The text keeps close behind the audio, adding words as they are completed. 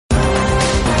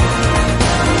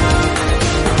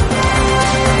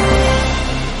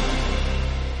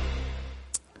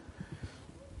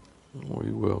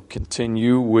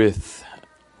continue with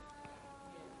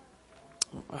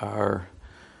our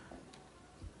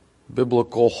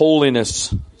biblical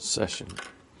holiness session.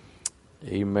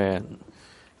 Amen.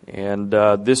 And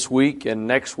this week and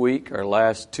next week, our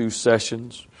last two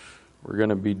sessions, we're going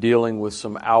to be dealing with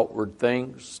some outward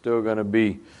things. Still going to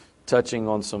be touching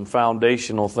on some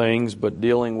foundational things, but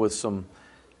dealing with some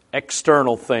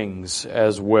external things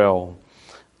as well.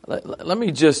 Let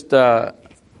me just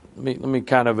let me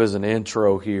kind of as an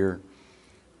intro here.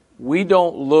 We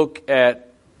don't look at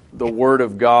the Word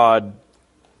of God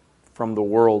from the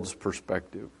world's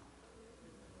perspective.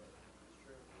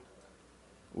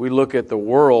 We look at the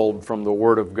world from the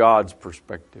Word of God's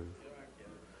perspective.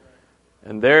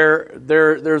 And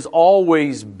there's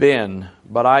always been,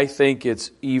 but I think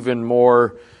it's even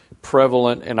more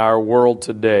prevalent in our world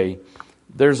today,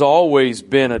 there's always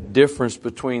been a difference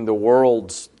between the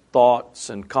world's thoughts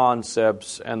and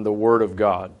concepts and the Word of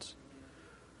God's.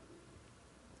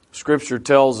 Scripture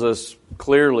tells us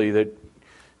clearly that,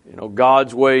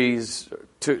 God's ways,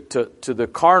 to the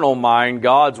carnal mind,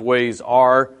 God's ways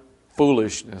are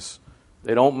foolishness.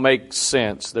 They don't make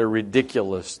sense. They're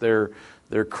ridiculous. They're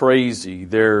crazy.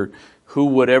 Who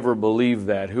would ever believe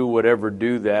that? Who would ever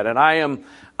do that? And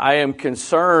I am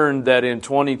concerned that in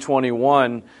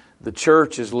 2021, the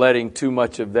church is letting too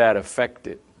much of that affect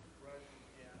it.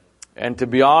 And to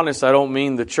be honest, I don't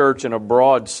mean the church in a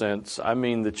broad sense. I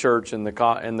mean the church in the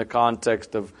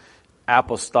context of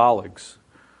apostolics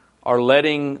are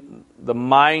letting the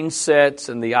mindsets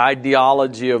and the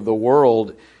ideology of the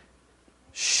world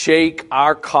shake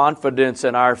our confidence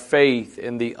and our faith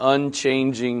in the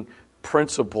unchanging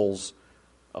principles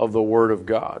of the Word of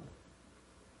God.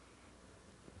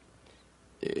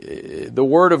 The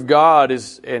Word of God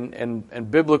is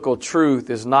and biblical truth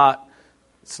is not.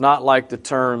 It's not like the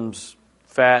terms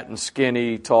fat and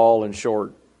skinny, tall and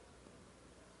short.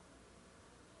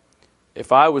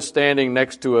 If I was standing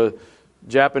next to a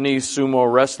Japanese sumo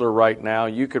wrestler right now,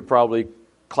 you could probably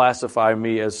classify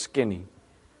me as skinny.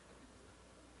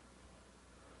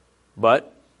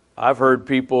 But I've heard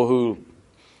people who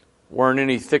weren't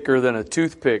any thicker than a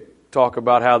toothpick talk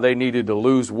about how they needed to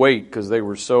lose weight because they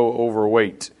were so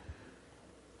overweight.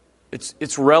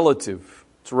 It's relative.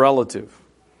 It's relative.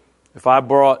 If I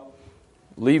brought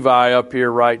Levi up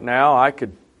here right now, I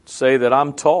could say that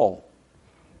I'm tall.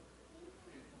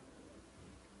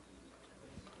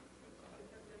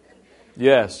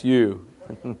 Yes, you.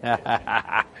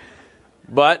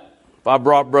 But if I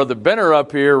brought Brother Benner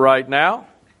up here right now,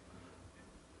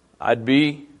 I'd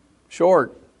be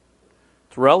short.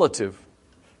 It's relative.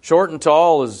 Short and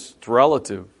tall it's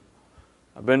relative.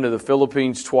 I've been to the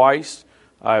Philippines twice.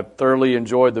 I've thoroughly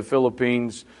enjoyed the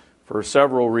Philippines for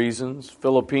several reasons.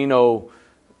 Filipino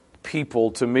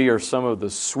people, to me, are some of the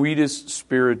sweetest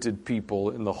spirited people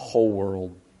in the whole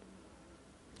world.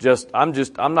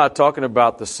 I'm not talking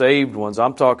about the saved ones.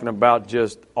 I'm talking about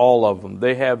just all of them.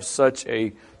 They have such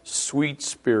a sweet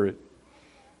spirit.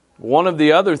 One of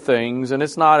the other things, and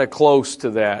it's not close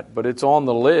to that, but it's on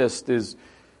the list, is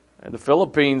in the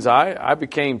Philippines, I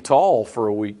became tall for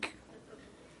a week.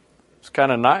 It's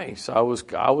kind of nice. I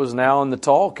was now in the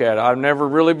tall category. I've never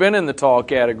really been in the tall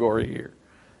category here.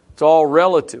 It's all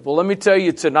relative. Well, let me tell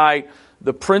you tonight,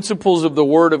 the principles of the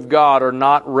Word of God are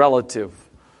not relative.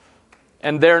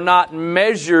 And they're not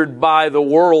measured by the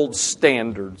world's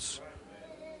standards.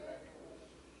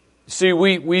 See,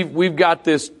 we've got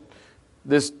this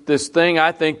thing,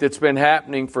 I think, that's been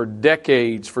happening for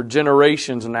decades, for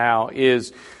generations now,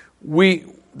 is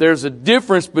there's a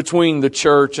difference between the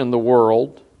church and the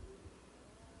world.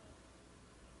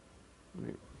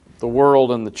 The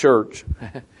world and the church.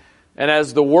 And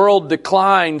as the world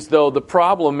declines, though, the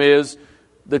problem is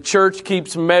the church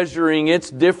keeps measuring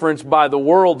its difference by the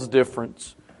world's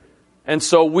difference. And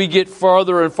so we get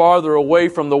farther and farther away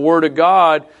from the Word of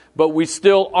God, but we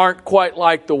still aren't quite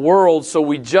like the world, so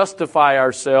we justify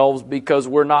ourselves because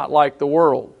we're not like the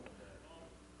world.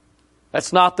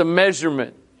 That's not the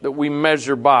measurement that we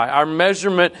measure by. Our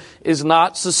measurement is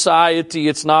not society,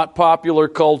 it's not popular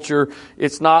culture,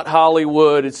 it's not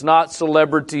Hollywood, it's not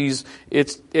celebrities,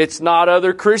 it's not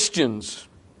other Christians.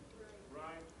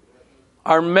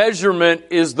 Our measurement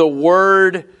is the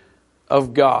Word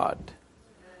of God.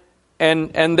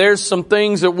 And there's some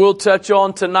things that we'll touch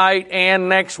on tonight and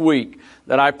next week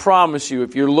that I promise you,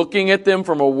 if you're looking at them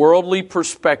from a worldly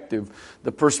perspective,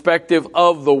 the perspective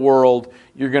of the world,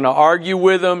 you're going to argue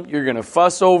with them, you're going to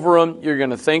fuss over them, you're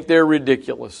going to think they're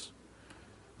ridiculous.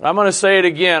 I'm going to say it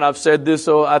again. I've said this,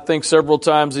 I think, several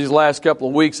times these last couple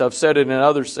of weeks. I've said it in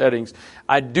other settings.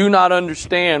 I do not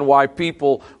understand why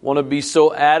people want to be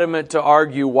so adamant to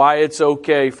argue why it's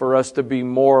okay for us to be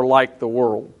more like the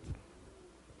world.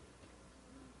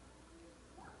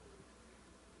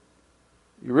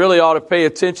 You really ought to pay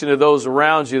attention to those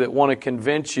around you that want to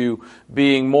convince you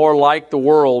being more like the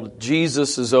world,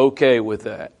 Jesus is okay with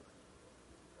that.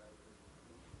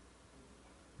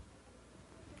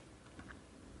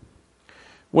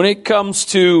 When it comes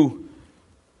to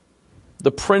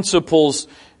the principles,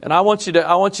 and I want you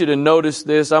to notice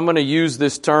this. I'm going to use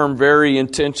this term very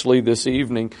intentionally this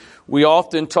evening. We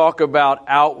often talk about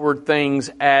outward things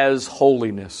as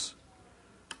holiness.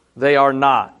 They are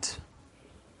not.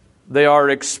 They are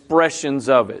expressions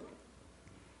of it.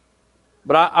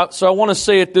 But so I want to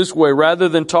say it this way. Rather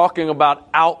than talking about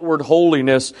outward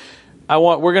holiness,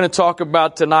 we're going to talk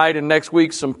about tonight and next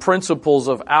week some principles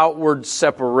of outward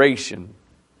separation.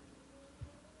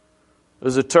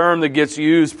 There's a term that gets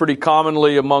used pretty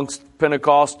commonly amongst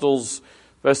Pentecostals,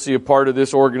 especially a part of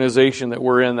this organization that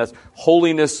we're in, that's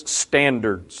holiness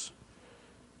standards.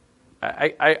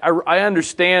 I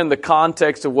understand the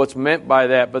context of what's meant by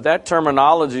that, but that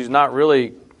terminology is not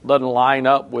really, doesn't line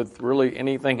up with really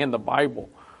anything in the Bible.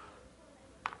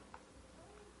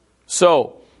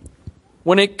 So,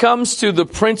 when it comes to the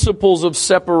principles of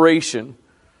separation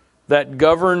that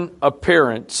govern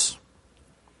appearance,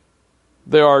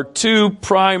 there are two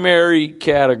primary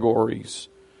categories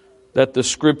that the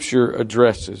Scripture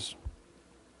addresses.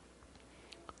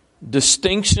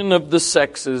 Distinction of the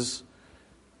sexes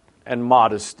and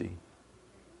modesty.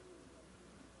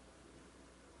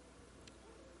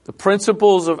 The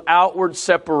principles of outward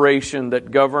separation that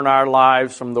govern our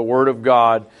lives from the Word of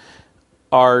God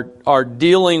are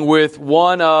dealing with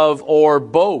one of or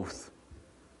both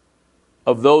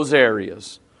of those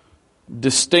areas.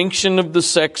 Distinction of the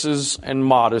sexes and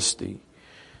modesty.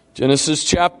 Genesis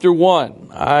chapter 1.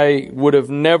 I would have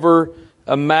never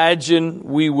imagined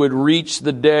we would reach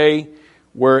the day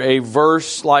where a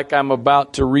verse like I'm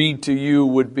about to read to you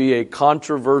would be a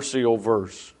controversial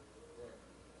verse.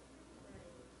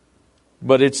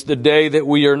 But it's the day that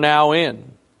we are now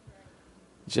in.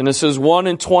 Genesis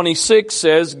 1:26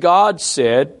 says, God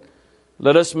said,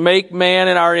 let us make man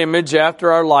in our image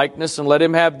after our likeness, and let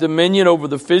him have dominion over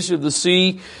the fish of the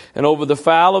sea, and over the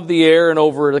fowl of the air, and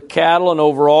over the cattle, and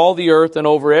over all the earth, and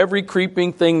over every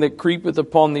creeping thing that creepeth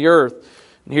upon the earth.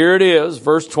 And here it is,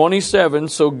 verse 27.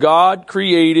 So God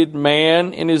created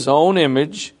man in his own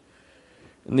image.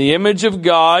 In the image of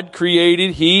God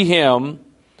created he him.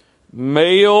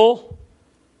 Male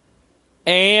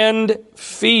and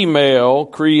female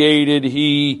created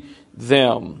he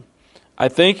them. I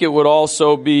think it would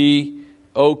also be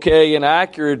okay and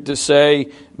accurate to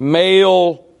say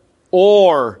male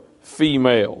or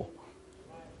female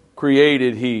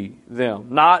created he them.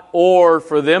 Not or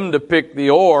for them to pick the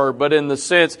or, but in the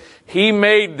sense he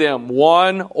made them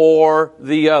one or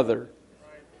the other.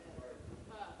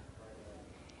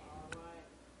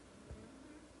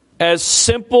 As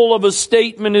simple of a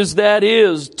statement as that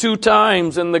is, 2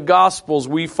 times in the Gospels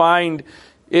we find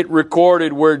it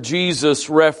recorded where Jesus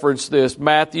referenced this.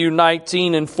 Matthew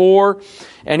 19:4.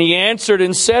 And he answered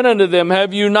and said unto them,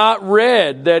 have you not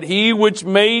read that he which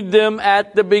made them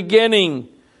at the beginning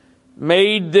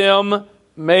made them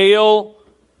male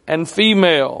and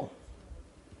female?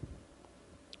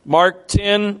 Mark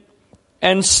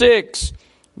 10:6.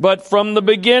 But from the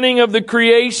beginning of the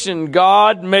creation,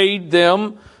 God made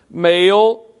them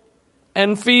male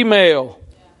and female.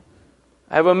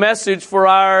 I have a message for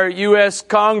our U.S.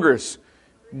 Congress.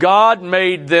 God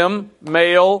made them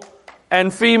male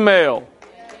and female.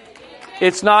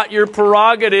 It's not your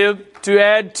prerogative to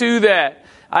add to that.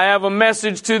 I have a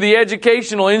message to the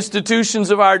educational institutions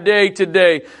of our day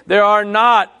today. There are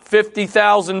not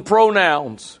 50,000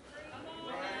 pronouns.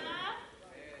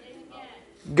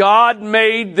 God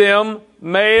made them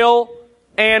male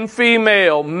and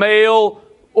female. Male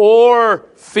or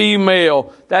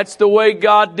female. That's the way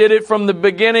God did it from the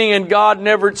beginning, and God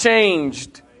never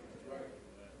changed.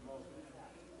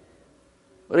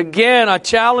 But again, I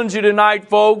challenge you tonight,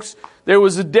 folks. There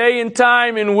was a day and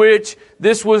time in which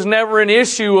this was never an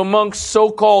issue amongst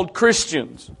so-called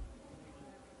Christians.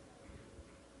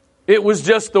 It was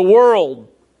just the world.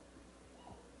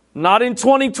 Not in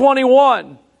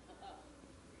 2021.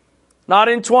 Not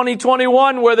in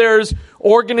 2021 where there's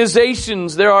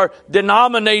organizations, there are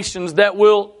denominations that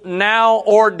will now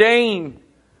ordain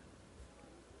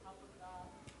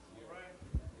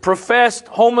professed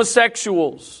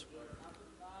homosexuals.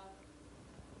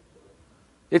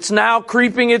 It's now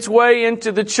creeping its way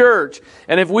into the church.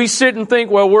 And if we sit and think,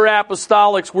 well, we're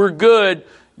apostolics, we're good,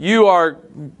 you are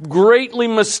greatly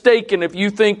mistaken if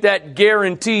you think that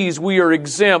guarantees we are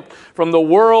exempt from the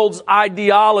world's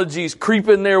ideologies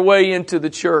creeping their way into the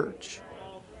church.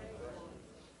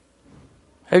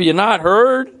 Have you not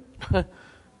heard?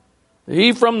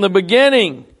 He from the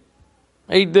beginning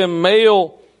made them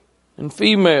male and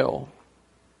female.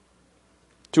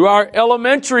 To our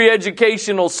elementary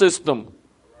educational system.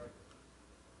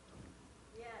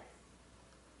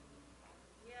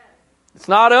 It's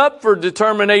not up for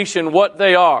determination what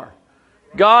they are.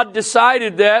 God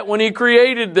decided that when He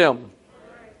created them.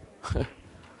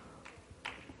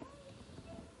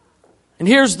 And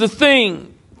here's the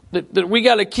thing that we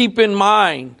got to keep in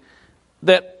mind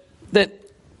that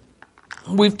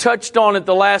we've touched on it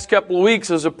the last couple of weeks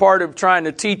as a part of trying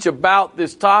to teach about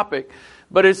this topic.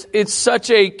 But it's such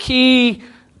a key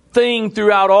thing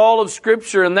throughout all of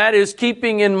Scripture, and that is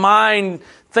keeping in mind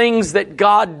things that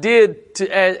God did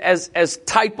as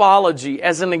typology,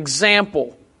 as an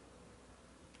example.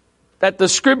 That the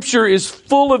Scripture is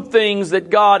full of things that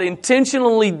God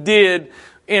intentionally did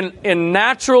in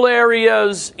natural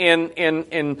areas,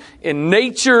 in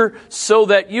nature, so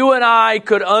that you and I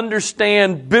could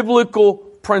understand biblical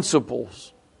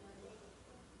principles.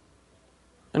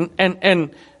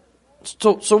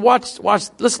 So watch.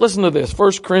 Let's listen to this.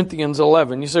 1 Corinthians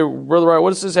 11. You say, Brother Wright,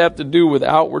 what does this have to do with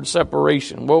outward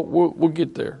separation? Well, we'll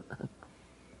get there.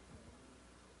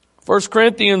 1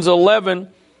 Corinthians 11,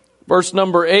 verse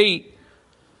number 8.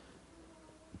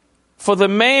 For the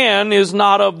man is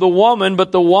not of the woman,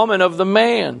 but the woman of the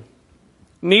man.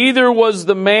 Neither was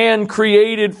the man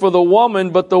created for the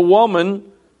woman, but the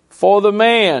woman for the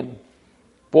man.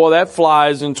 Boy, that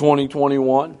flies in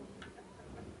 2021.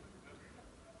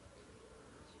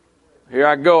 Here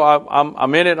I go.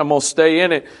 I'm in it. I'm going to stay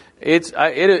in it.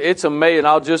 It's amazing.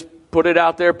 I'll just put it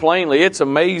out there plainly. It's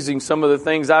amazing some of the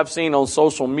things I've seen on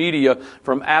social media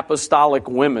from apostolic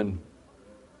women.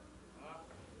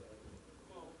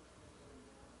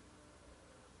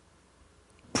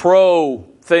 Pro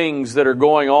things that are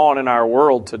going on in our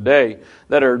world today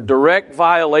that are direct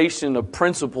violation of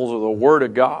principles of the Word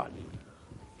of God.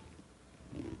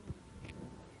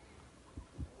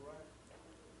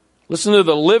 Listen to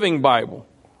the Living Bible.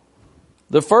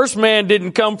 The first man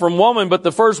didn't come from woman, but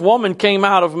the first woman came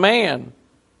out of man.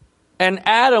 And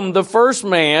Adam, the first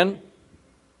man,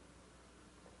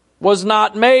 was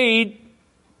not made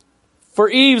for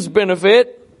Eve's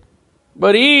benefit,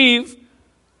 but Eve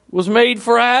was made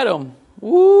for Adam.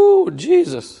 Woo,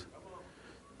 Jesus.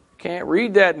 Can't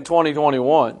read that in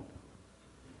 2021.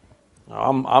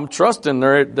 I'm trusting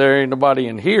there ain't nobody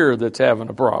in here that's having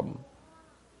a problem.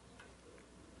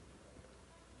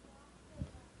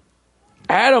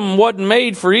 Adam wasn't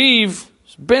made for Eve's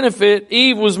benefit.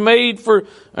 Eve was made for...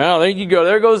 Oh, there you go.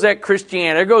 There goes that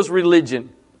Christianity. There goes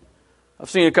religion. I've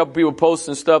seen a couple people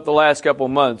posting stuff the last couple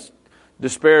of months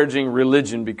disparaging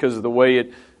religion because of the way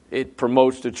it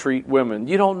promotes to treat women.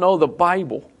 You don't know the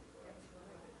Bible.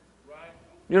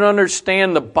 You don't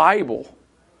understand the Bible.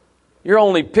 You're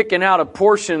only picking out a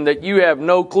portion that you have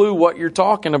no clue what you're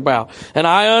talking about. And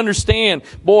I understand,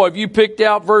 boy, if you picked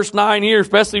out verse 9 here,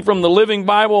 especially from the Living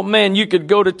Bible, man, you could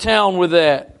go to town with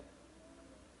that.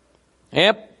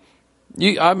 Yep.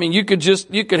 You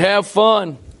could have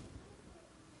fun.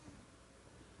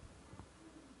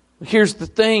 Here's the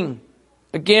thing.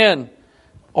 Again,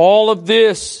 all of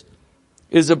this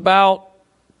is about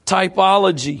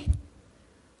typology.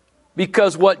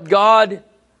 Because what God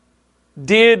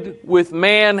did with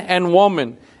man and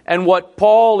woman, and what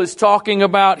Paul is talking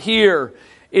about here,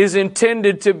 is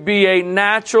intended to be a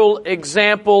natural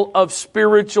example of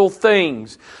spiritual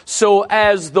things. So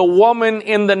as the woman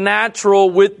in the natural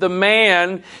with the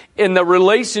man in the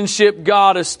relationship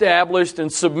God established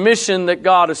and submission that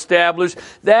God established,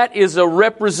 that is a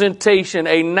representation,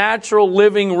 a natural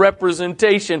living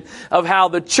representation of how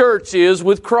the church is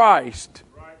with Christ.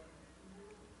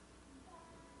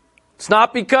 It's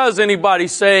not because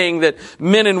anybody's saying that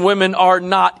men and women are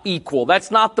not equal.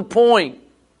 That's not the point.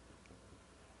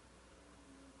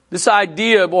 This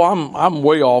idea, well, I'm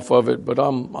way off of it, but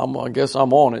I guess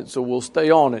I'm on it, so we'll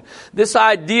stay on it. This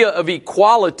idea of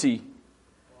equality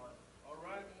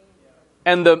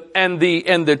and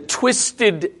the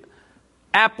twisted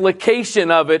application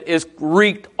of it has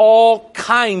wreaked all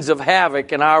kinds of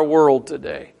havoc in our world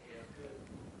today.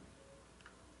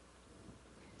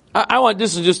 I want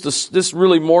this is just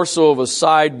really more so of a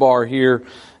sidebar here,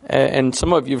 and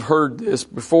some of you have heard this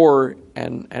before,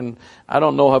 and I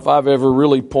don't know if I've ever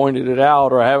really pointed it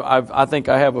out, or I think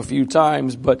I have a few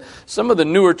times, but some of the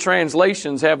newer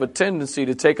translations have a tendency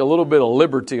to take a little bit of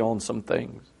liberty on some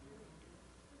things.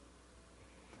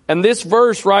 And this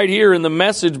verse right here in the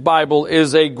Message Bible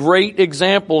is a great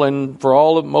example. And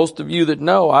for most of you that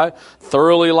know, I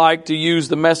thoroughly like to use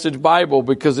the Message Bible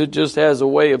because it just has a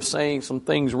way of saying some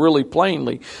things really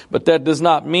plainly. But that does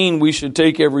not mean we should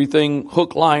take everything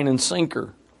hook, line, and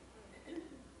sinker.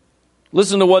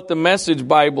 Listen to what the Message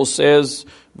Bible says,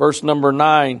 verse number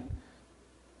 9.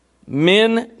 I'm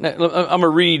going to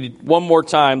read one more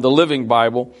time the Living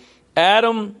Bible.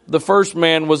 Adam, the first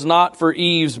man, was not for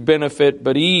Eve's benefit,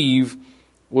 but Eve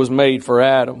was made for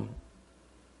Adam.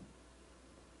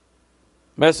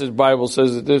 Message Bible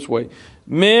says it this way.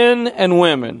 Men and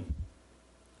women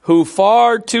who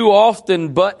far too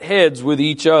often butt heads with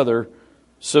each other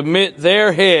submit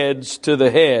their heads to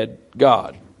the head,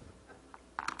 God.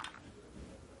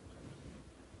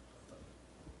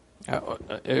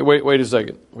 Wait a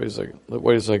second.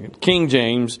 King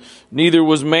James, neither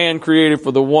was man created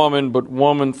for the woman, but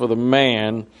woman for the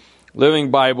man.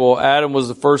 Living Bible, Adam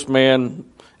the first man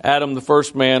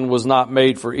was not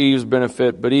made for Eve's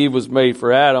benefit, but Eve was made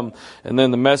for Adam. And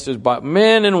then the Message Bible,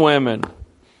 men and women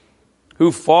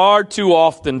who far too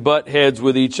often butt heads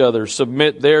with each other,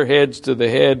 submit their heads to the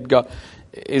head, God.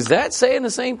 Is that saying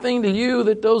the same thing to you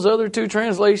that those other two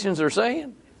translations are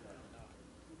saying?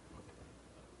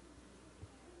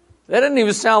 That doesn't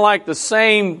even sound like the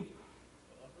same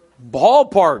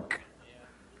ballpark.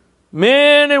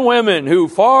 Men and women who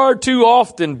far too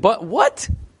often, but what?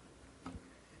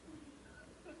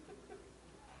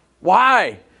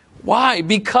 Why? Why?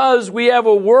 Because we have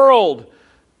a world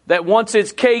that wants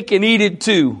its cake and eat it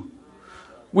too.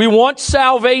 We want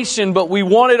salvation, but we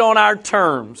want it on our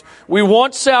terms. We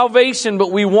want salvation,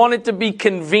 but we want it to be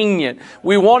convenient.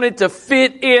 We want it to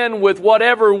fit in with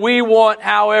whatever we want,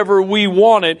 however we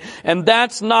want it. And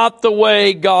that's not the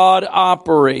way God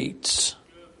operates.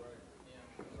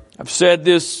 I've said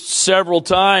this several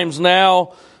times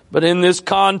now, but in this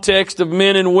context of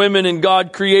men and women and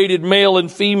God created male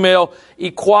and female,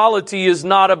 equality is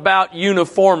not about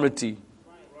uniformity.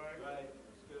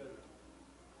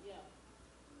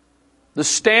 The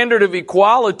standard of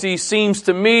equality seems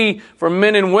to me for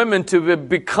men and women to have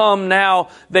become now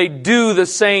they do the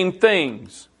same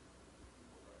things.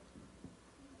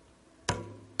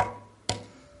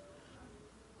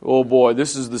 Oh boy,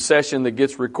 this is the session that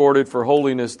gets recorded for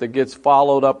holiness that gets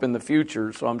followed up in the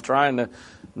future. So I'm trying to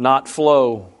not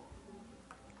flow.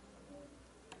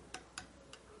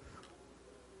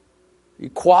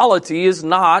 Equality is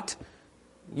not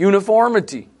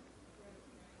uniformity.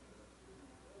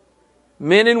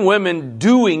 Men and women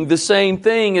doing the same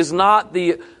thing is not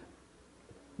the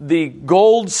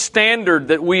gold standard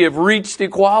that we have reached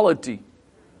equality.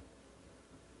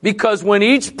 Because when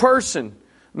each person,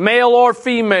 male or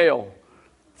female,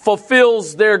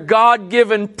 fulfills their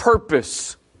God-given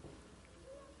purpose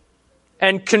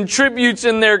and contributes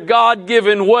in their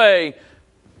God-given way,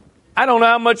 I don't know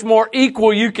how much more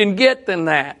equal you can get than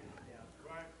that.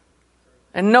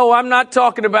 And no, I'm not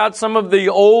talking about some of the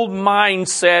old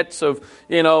mindsets of,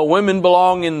 women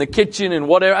belong in the kitchen and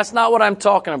whatever. That's not what I'm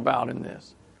talking about in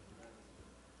this.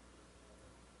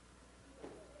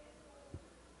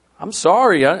 I'm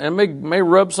sorry, I may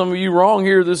rub some of you wrong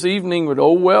here this evening,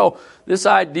 but this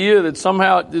idea that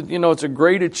somehow, it's a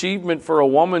great achievement for a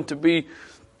woman to be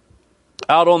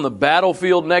out on the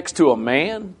battlefield next to a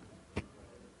man.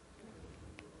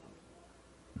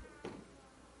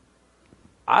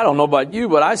 I don't know about you,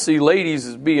 but I see ladies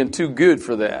as being too good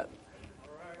for that.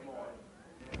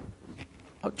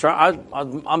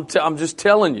 I'm just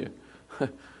telling you.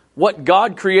 What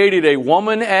God created a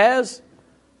woman as,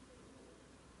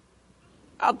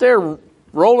 out there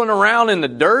rolling around in the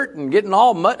dirt and getting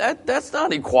all mud, that's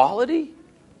not equality.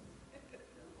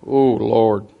 Oh,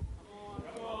 Lord.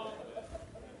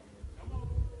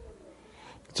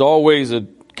 It's always a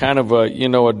kind of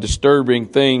a disturbing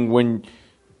thing when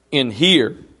in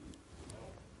here,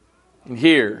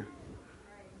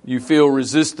 you feel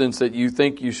resistance that you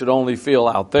think you should only feel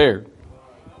out there.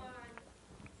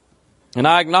 And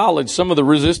I acknowledge some of the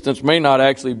resistance may not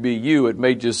actually be you. It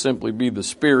may just simply be the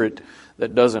Spirit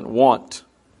that doesn't want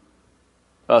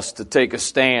us to take a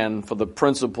stand for the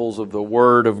principles of the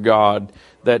Word of God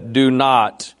that do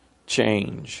not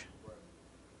change.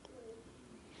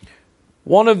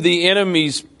 One of the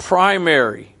enemy's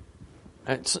primary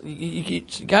You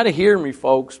got to hear me,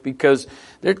 folks, because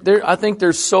I think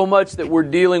there's so much that we're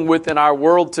dealing with in our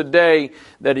world today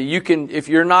that you can, if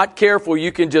you're not careful,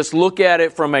 you can just look at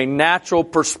it from a natural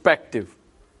perspective.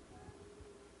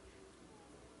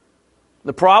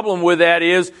 The problem with that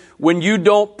is when you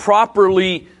don't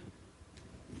properly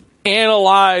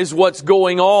analyze what's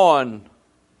going on,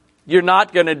 you're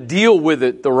not going to deal with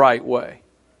it the right way.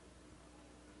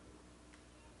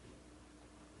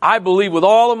 I believe with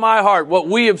all of my heart what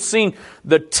we have seen,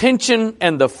 the tension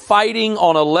and the fighting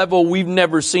on a level we've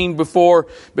never seen before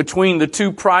between the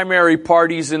two primary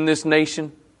parties in this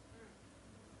nation.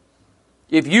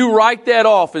 If you write that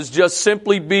off as just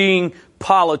simply being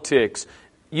politics,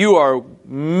 you are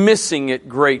missing it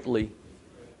greatly.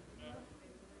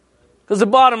 Because the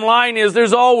bottom line is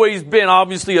there's always been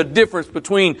obviously a difference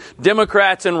between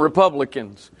Democrats and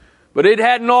Republicans. But it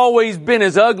hadn't always been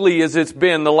as ugly as it's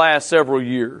been the last several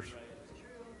years.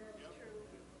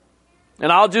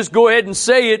 And I'll just go ahead and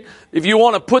say it. If you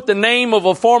want to put the name of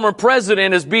a former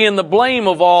president as being the blame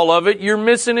of all of it, you're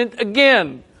missing it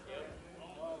again.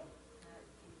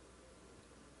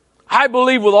 I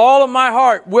believe with all of my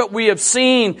heart what we have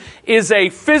seen is a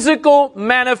physical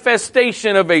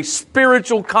manifestation of a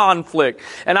spiritual conflict.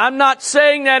 And I'm not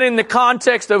saying that in the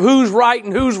context of who's right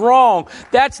and who's wrong.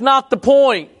 That's not the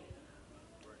point.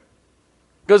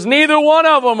 Because neither one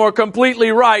of them are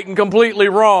completely right and completely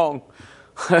wrong.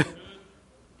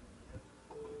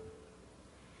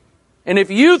 And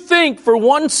if you think for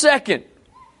 1 second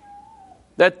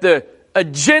that the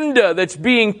agenda that's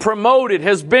being promoted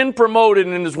has been promoted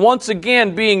and is once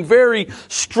again being very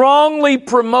strongly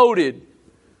promoted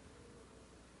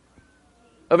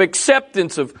of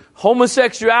acceptance of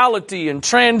homosexuality and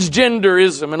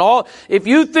transgenderism and all, if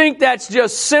you think that's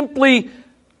just simply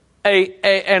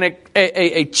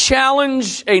a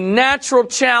challenge, a natural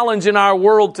challenge in our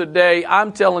world today,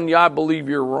 I'm telling you, I believe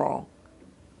you're wrong.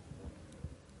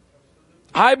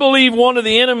 I believe one of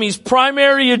the enemy's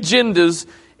primary agendas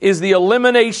is the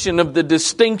elimination of the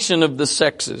distinction of the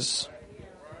sexes.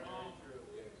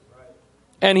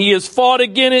 And he has fought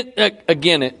against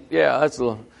it. Yeah, that's a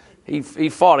little, he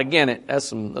fought against it. That's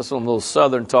some little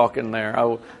southern talking there.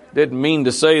 I didn't mean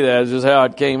to say that. It's just how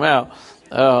it came out.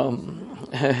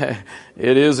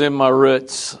 It is in my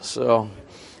roots, so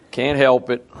can't help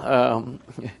it.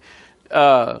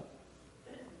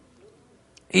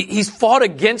 He's fought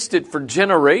against it for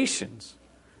generations,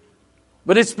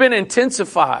 but it's been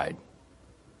intensified.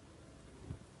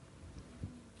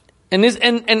 And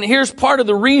here's part of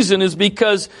the reason is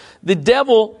because the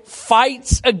devil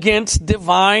fights against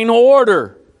divine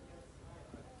order.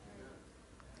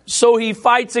 So he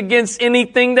fights against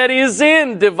anything that is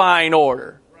in divine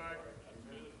order.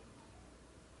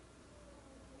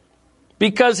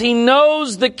 Because he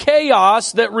knows the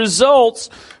chaos that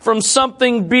results from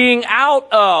something being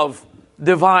out of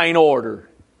divine order.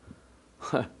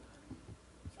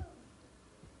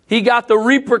 He got the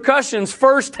repercussions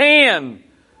firsthand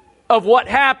of what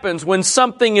happens when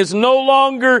something is no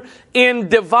longer in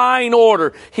divine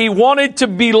order. He wanted to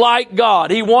be like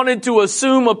God. He wanted to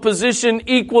assume a position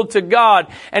equal to God,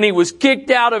 and he was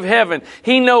kicked out of heaven.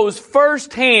 He knows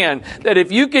firsthand that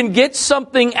if you can get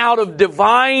something out of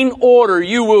divine order,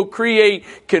 you will create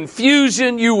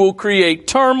confusion, you will create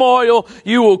turmoil,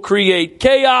 you will create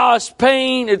chaos,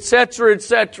 pain, etc.,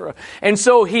 etc. And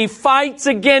so he fights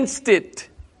against it.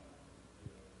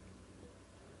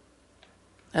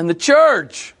 And the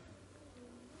church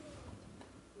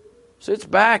sits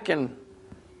back and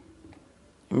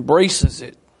embraces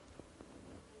it.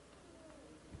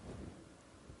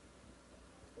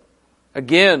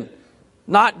 Again,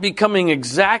 not becoming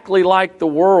exactly like the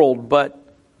world, but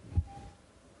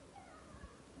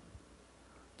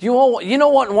you know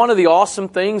what? One of the awesome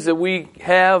things that we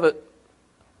have,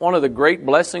 one of the great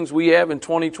blessings we have in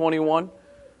 2021,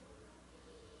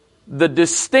 the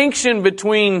distinction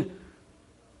between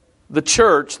the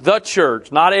church,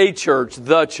 not a church,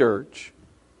 the church,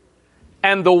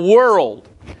 and the world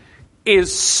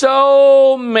is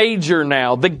so major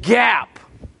now. The gap.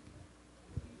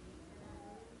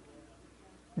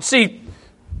 See,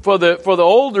 for the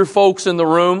older folks in the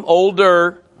room,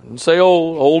 older, I didn't say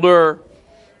old, older.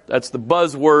 That's the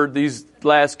buzzword these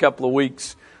last couple of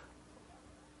weeks.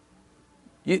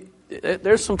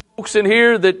 There's some folks in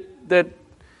here that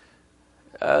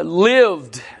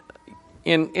lived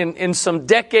in some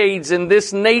decades in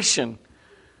this nation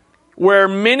where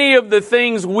many of the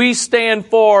things we stand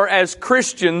for as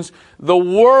Christians, the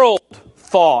world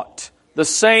thought the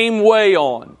same way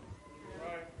on.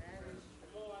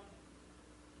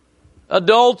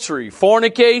 Adultery,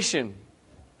 fornication,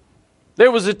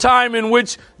 There was a time in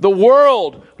which the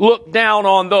world looked down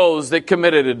on those that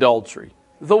committed adultery.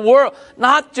 The world,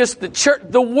 not just the church,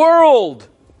 the world.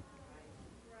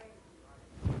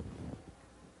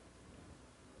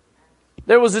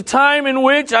 There was a time in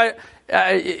which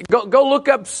go look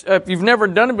up, if you've never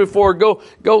done it before, go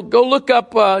look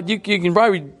up, you can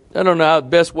probably, I don't know how the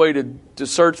best way to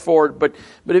search for it, but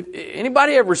if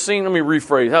anybody ever seen, let me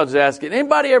rephrase, I'll just ask it,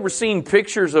 anybody ever seen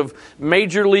pictures of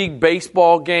Major League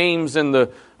Baseball games in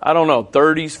the, 30s,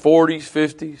 40s,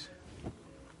 50s?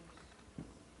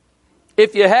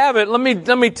 If you haven't, let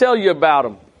me tell you about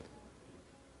them.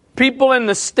 People in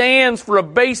the stands for a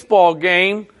baseball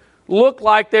game looked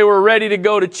like they were ready to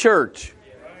go to church.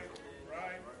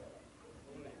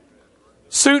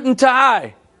 Suit and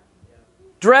tie.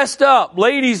 Dressed up.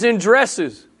 Ladies in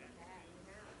dresses.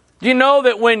 Do you know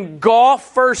that when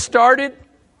golf first started,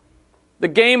 the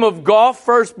game of golf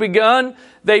first begun,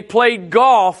 they played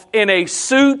golf in a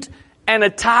suit and a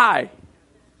tie?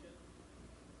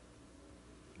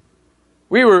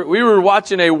 We were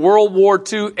watching a World War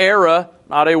II era,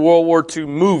 not a World War II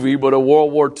movie, but a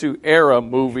World War II era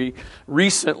movie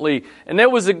recently. And there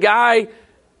was a guy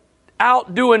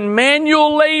out doing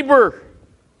manual labor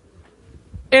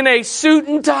in a suit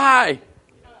and tie.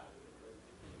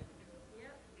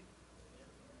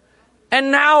 And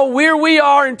now here we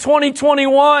are in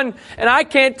 2021, and I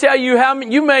can't tell you how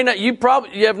many, you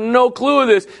have no clue of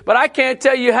this, but I can't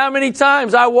tell you how many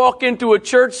times I walk into a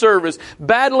church service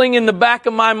battling in the back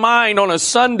of my mind on a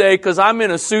Sunday because I'm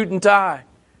in a suit and tie.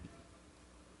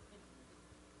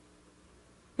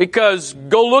 Because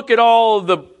go look at all of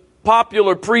the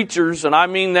popular preachers, and I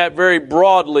mean that very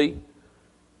broadly.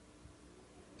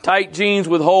 Tight jeans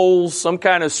with holes, some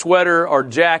kind of sweater or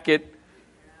jacket.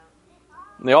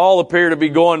 And they all appear to be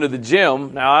going to the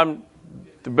gym. Now, I'm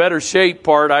the better shape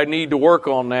part. I need to work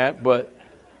on that, but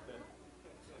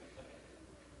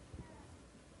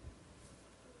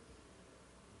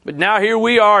now here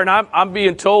we are, and I'm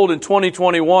being told in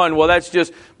 2021, well, that's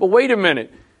just, but wait a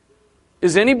minute.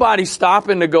 Is anybody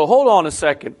stopping to go, hold on a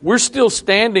second, we're still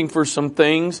standing for some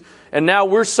things, and now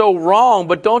we're so wrong,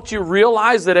 but don't you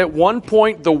realize that at one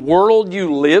point the world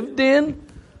you lived in?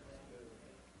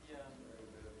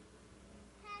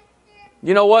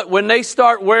 You know what? When they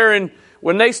start going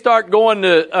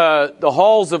to the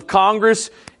halls of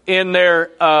Congress in their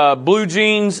blue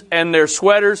jeans and their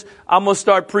sweaters, I'm going to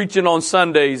start preaching on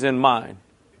Sundays in mine.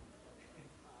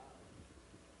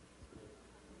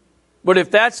 But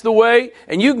if that's the way,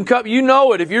 and you can come, you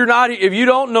know it. If you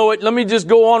don't know it, let me just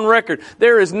go on record.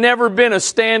 There has never been a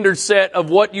standard set of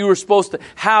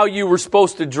how you were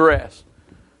supposed to dress.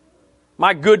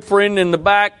 My good friend in the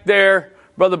back there,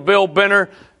 Brother Bill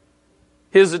Benner,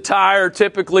 his attire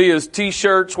typically is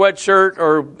t-shirt,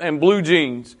 sweatshirt, and blue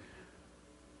jeans.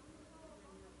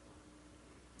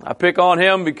 I pick on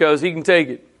him because he can take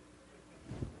it.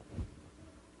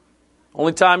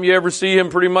 Only time you ever see him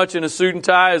pretty much in a suit and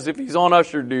tie is if he's on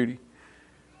usher duty.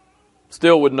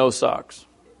 Still with no socks.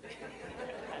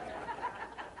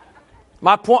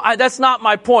 My point, that's not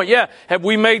my point. Yeah, have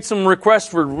we made some requests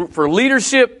for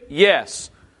leadership? Yes.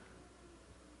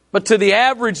 But to the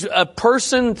average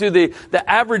person, to the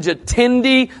average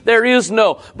attendee, there is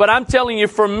no. But I'm telling you,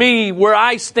 for me, where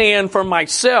I stand for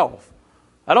myself,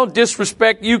 I don't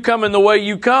disrespect you coming the way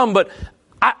you come, but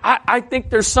I think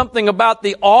there's something about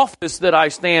the office that I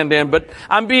stand in. But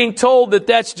I'm being told that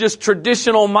that's just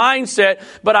traditional mindset.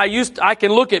 But I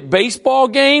can look at baseball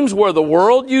games where the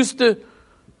world used to.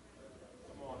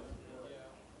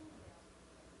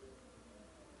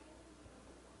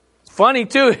 Funny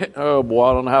too. Oh boy,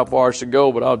 I don't know how far I should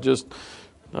go, but I'll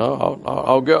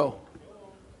go.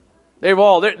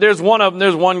 There's one of them.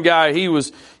 There's one guy. There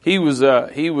was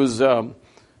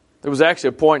actually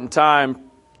a point in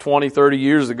time 20, 30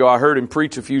 years ago. I heard him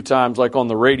preach a few times, like on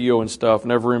the radio and stuff,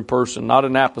 never in person, not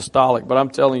an apostolic, but I'm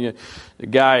telling you, the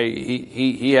guy,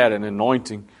 he had an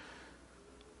anointing.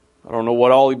 I don't know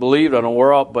what all he believed. I don't know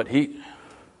where all, but and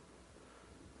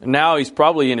now he's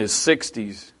probably in his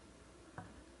 60s.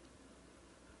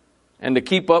 And to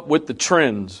keep up with the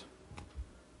trends,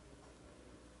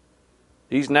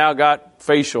 he's now got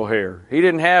facial hair. He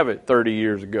didn't have it 30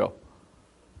 years ago.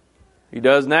 He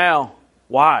does now.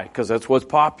 Why? Because that's what's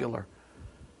popular.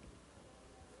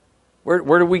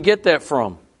 Where do we get that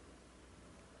from?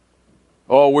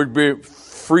 Oh, we'd be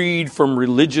freed from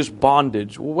religious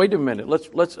bondage. Well, wait a minute.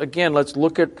 Let's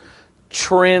look at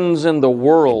trends in the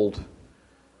world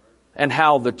and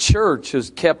how the church has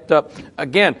kept up.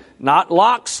 Again, not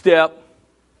lockstep.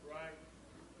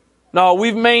 No,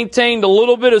 we've maintained a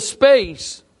little bit of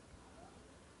space.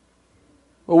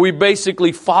 Well, we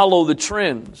basically follow the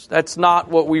trends. That's not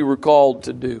what we were called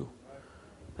to do.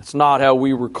 That's not how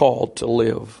we were called to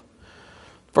live.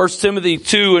 1 Timothy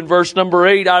 2 and verse number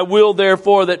 8, I will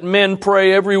therefore that men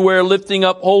pray everywhere, lifting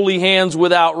up holy hands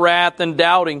without wrath and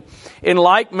doubting. In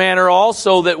like manner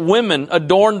also that women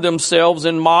adorn themselves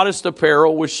in modest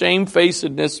apparel with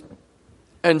shamefacedness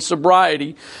and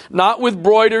sobriety, not with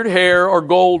broidered hair or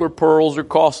gold or pearls or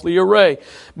costly array,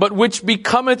 but which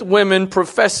becometh women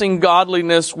professing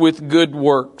godliness with good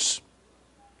works.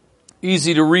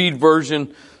 Easy to read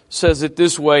version says it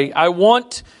this way, I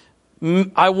want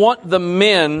the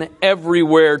men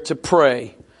everywhere to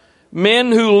pray.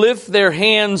 Men who lift their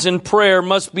hands in prayer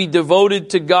must be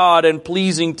devoted to God and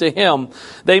pleasing to Him.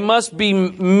 They must be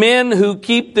men who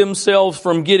keep themselves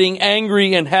from getting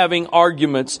angry and having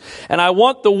arguments. And I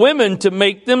want the women to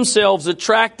make themselves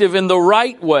attractive in the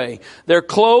right way. Their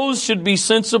clothes should be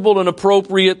sensible and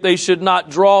appropriate. They should not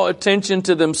draw attention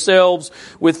to themselves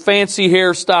with fancy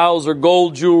hairstyles or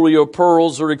gold jewelry or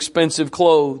pearls or expensive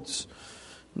clothes.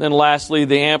 Then lastly,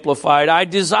 the Amplified. I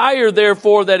desire,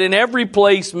 therefore, that in every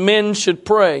place men should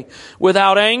pray,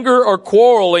 without anger or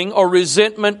quarreling or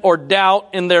resentment or doubt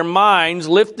in their minds,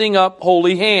 lifting up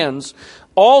holy hands.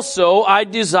 Also, I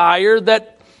desire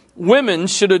that women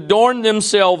should adorn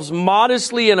themselves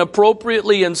modestly and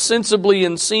appropriately and sensibly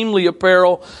in seemly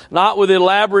apparel, not with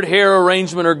elaborate hair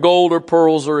arrangement or gold or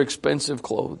pearls or expensive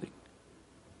clothing.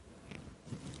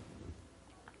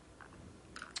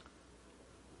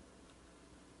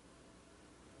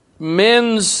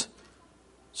 Men's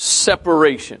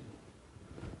separation,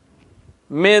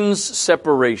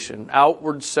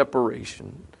 outward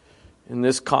separation in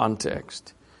this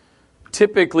context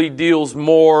typically deals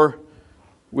more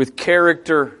with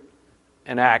character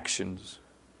and actions.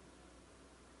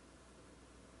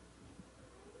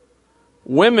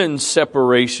 Women's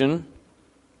separation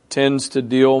tends to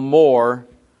deal more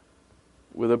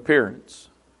with appearance.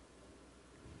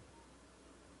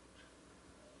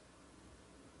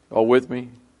 All with me?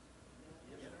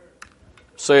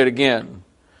 Say it again.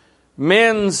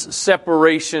 Men's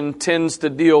separation tends to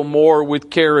deal more with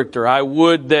character. I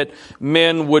would that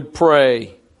men would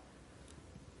pray,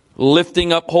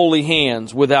 lifting up holy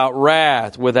hands, without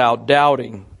wrath, without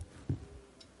doubting.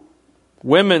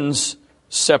 Women's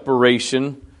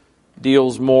separation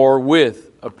deals more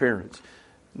with appearance.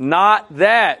 Not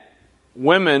that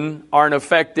women aren't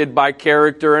affected by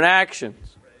character and actions.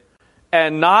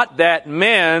 And not that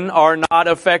men are not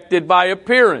affected by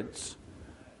appearance.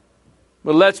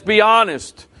 But let's be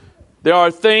honest. There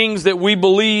are things that we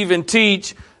believe and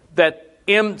teach that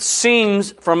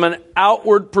seems from an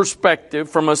outward perspective,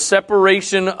 from a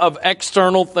separation of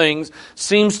external things,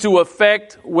 seems to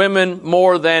affect women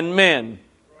more than men.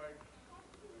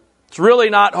 It's really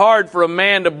not hard for a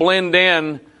man to blend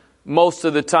in most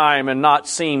of the time and not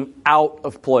seem out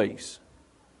of place.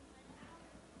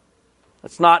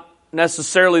 That's not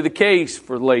necessarily the case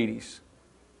for ladies.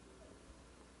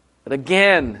 But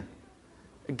again,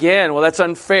 well, that's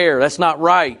unfair. That's not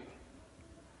right.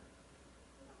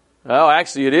 Well,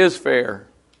 actually, it is fair.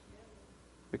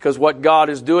 Because what God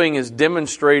is doing is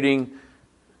demonstrating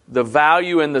the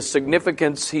value and the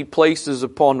significance He places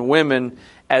upon women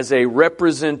as a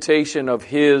representation of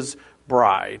His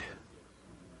bride.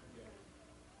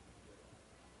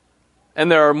 And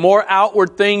there are more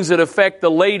outward things that affect the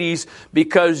ladies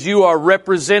because you are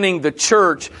representing the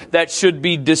church that should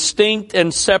be distinct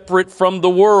and separate from the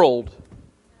world.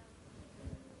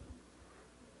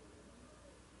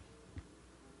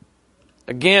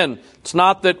 Again, it's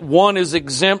not that one is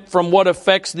exempt from what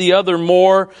affects the other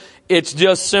more. It's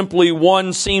just simply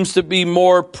one seems to be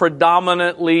more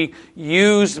predominantly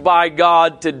used by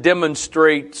God to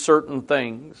demonstrate certain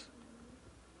things.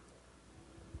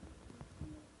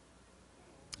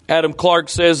 Adam Clark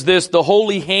says this, the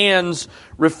holy hands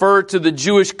refer to the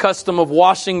Jewish custom of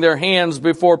washing their hands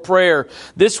before prayer.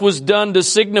 This was done to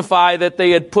signify that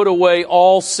they had put away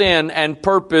all sin and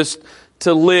purposed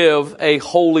to live a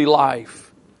holy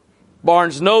life.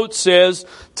 Barnes' note says,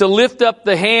 to lift up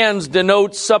the hands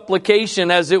denotes supplication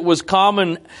as it was a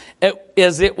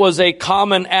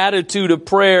common attitude of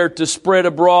prayer to spread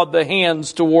abroad the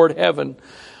hands toward heaven.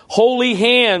 Holy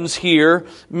hands here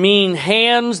mean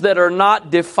hands that are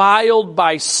not defiled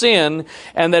by sin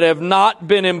and that have not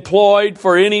been employed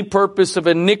for any purpose of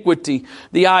iniquity.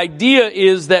 The idea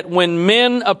is that when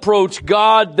men approach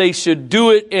God, they should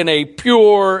do it in a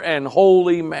pure and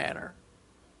holy manner.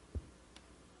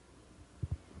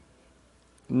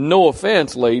 No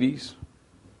offense, ladies.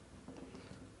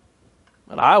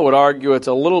 But I would argue it's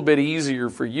a little bit easier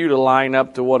for you to line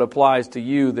up to what applies to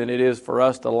you than it is for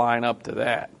us to line up to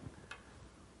that.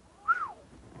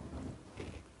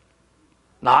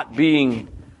 not being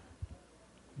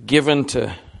given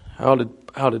to, how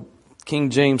did King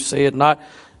James say it? Not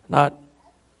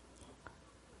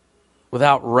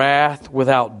without wrath,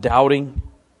 without doubting.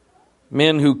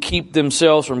 Men who keep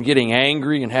themselves from getting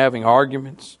angry and having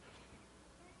arguments.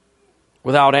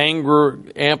 Without anger,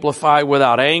 amplified,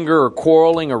 without anger or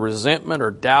quarreling or resentment or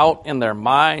doubt in their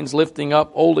minds, lifting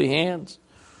up holy hands.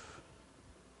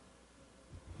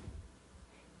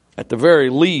 At the very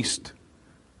least,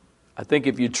 I think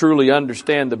if you truly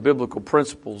understand the biblical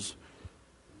principles,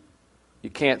 you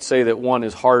can't say that one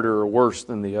is harder or worse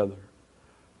than the other.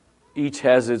 Each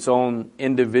has its own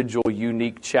individual,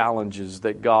 unique challenges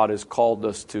that God has called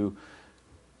us to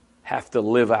have to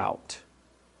live out.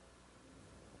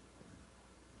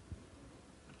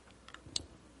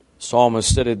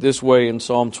 Psalmist said it this way in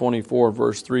Psalm 24,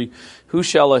 verse 3. Who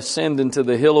shall ascend into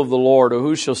the hill of the Lord, or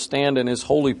who shall stand in his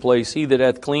holy place? He that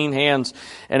hath clean hands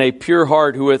and a pure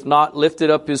heart, who hath not lifted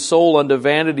up his soul unto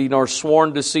vanity, nor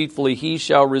sworn deceitfully, he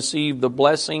shall receive the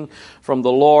blessing from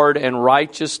the Lord and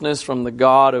righteousness from the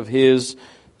God of his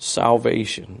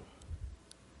salvation.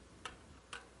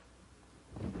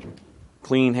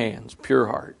 Clean hands, pure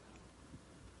heart.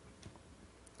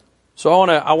 So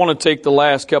I want to take the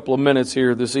last couple of minutes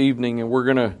here this evening, and we're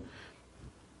going to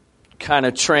kind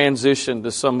of transition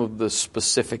to some of the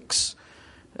specifics.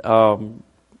 But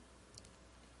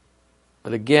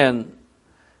again,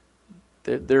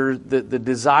 the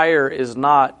desire is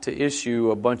not to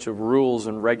issue a bunch of rules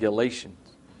and regulations.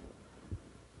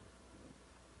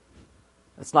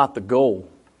 That's not the goal.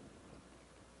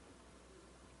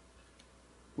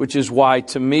 Which is why,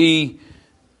 to me,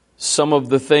 some of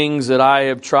the things that I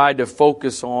have tried to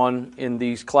focus on in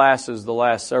these classes the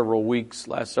last several weeks,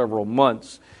 last several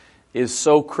months, is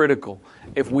so critical.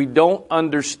 If we don't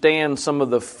understand some of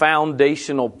the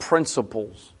foundational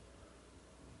principles,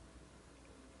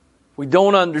 we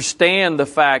don't understand the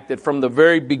fact that from the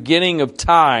very beginning of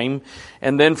time,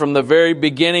 and then from the very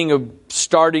beginning of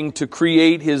starting to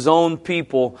create His own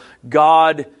people,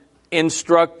 God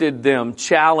instructed them,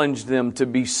 challenged them to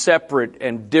be separate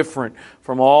and different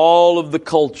from all of the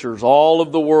cultures, all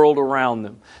of the world around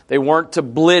them. They weren't to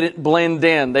blend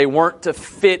in. They weren't to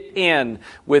fit in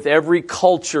with every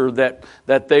culture that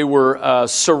they were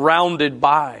surrounded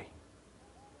by.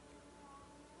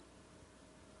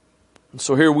 And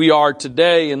so here we are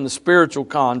today in the spiritual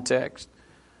context.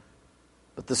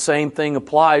 But the same thing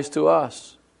applies to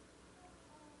us.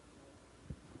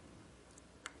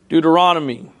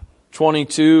 Deuteronomy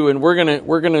 22, and we're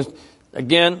gonna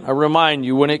again, I remind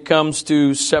you, when it comes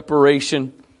to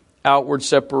separation, outward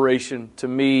separation, to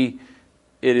me,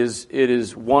 it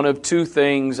is one of two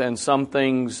things, and some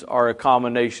things are a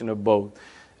combination of both.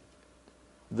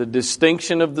 The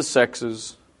distinction of the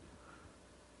sexes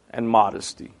and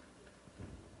modesty.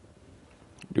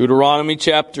 Deuteronomy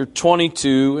chapter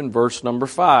 22 and verse number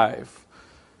 5.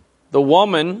 The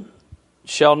woman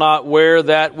shall not wear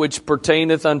that which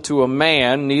pertaineth unto a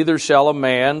man, neither shall a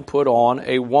man put on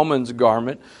a woman's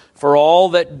garment, for all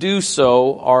that do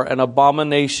so are an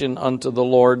abomination unto the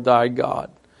Lord thy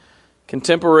God.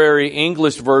 Contemporary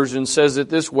English version says it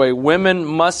this way: women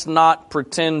must not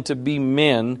pretend to be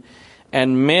men,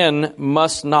 and men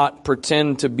must not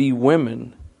pretend to be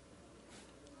women.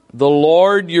 The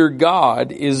Lord your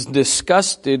God is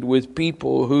disgusted with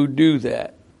people who do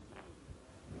that.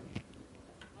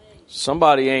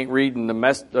 Somebody ain't reading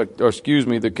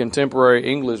the Contemporary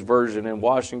English version in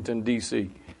Washington, D.C.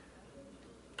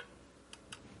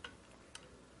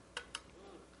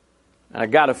 I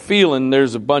got a feeling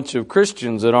there's a bunch of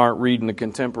Christians that aren't reading the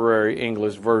Contemporary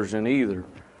English version either.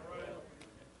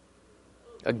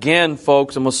 Again,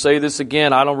 folks, I'm going to say this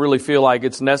again. I don't really feel like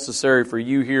it's necessary for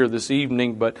you here this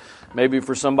evening, but maybe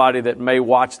for somebody that may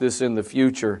watch this in the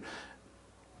future.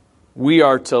 We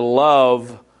are to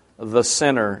love the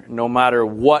sinner, no matter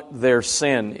what their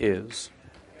sin is.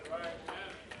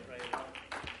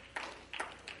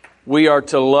 We are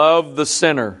to love the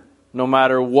sinner, no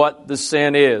matter what the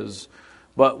sin is.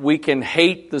 But we can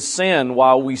hate the sin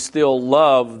while we still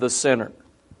love the sinner.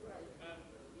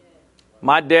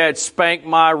 My dad spanked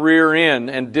my rear end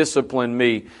and disciplined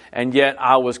me, and yet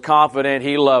I was confident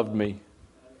he loved me.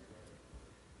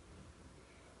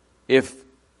 If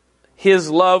His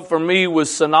love for me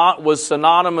was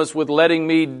synonymous with letting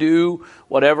me do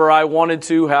whatever I wanted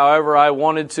to, however I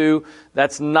wanted to,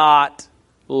 that's not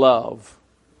love.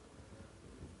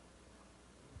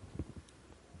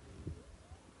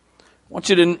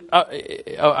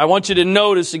 I want you to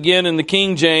notice again in the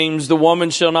King James, the woman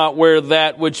shall not wear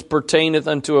that which pertaineth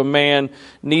unto a man,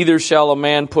 neither shall a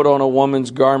man put on a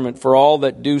woman's garment, for all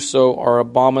that do so are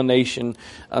abomination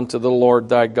unto the Lord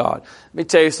thy God. Let me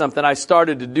tell you something. I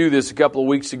started to do this a couple of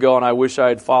weeks ago, and I wish I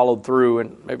had followed through,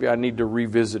 and maybe I need to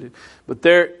revisit it. But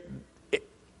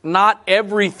not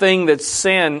everything that's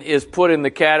sin is put in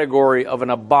the category of an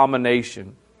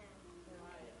abomination.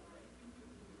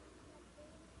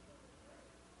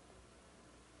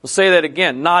 I'll say that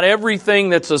again. Not everything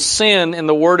that's a sin in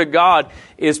the Word of God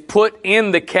is put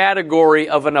in the category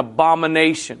of an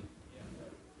abomination.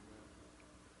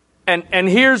 And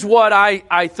here's what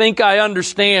I think I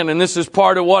understand, and this is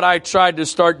part of what I tried to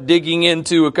start digging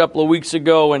into a couple of weeks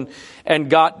ago and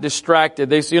got distracted.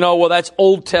 They say, well, that's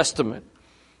Old Testament.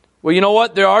 Well, you know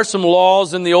what? There are some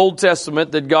laws in the Old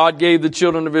Testament that God gave the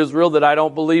children of Israel that I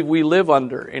don't believe we live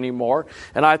under anymore.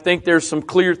 And I think there's some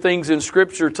clear things in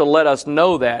Scripture to let us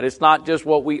know that. It's not just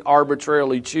what we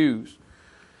arbitrarily choose.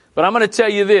 But I'm going to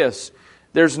tell you this.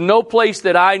 There's no place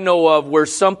that I know of where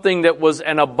something that was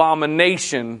an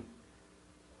abomination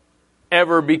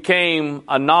ever became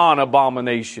a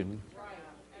non-abomination.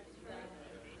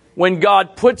 When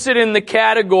God puts it in the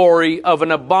category of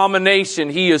an abomination,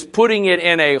 He is putting it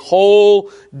in a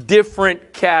whole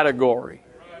different category.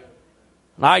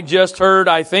 I just heard,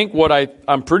 I think what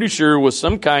I'm pretty sure was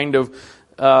some kind of,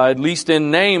 at least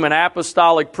in name, an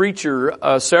apostolic preacher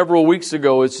several weeks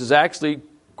ago. This is actually,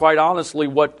 quite honestly,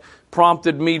 what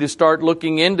prompted me to start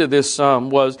looking into this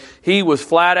was he was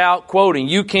flat out quoting,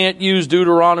 you can't use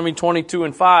Deuteronomy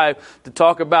 22:5 to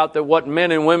talk about that what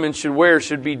men and women should wear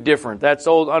should be different. That's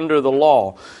under the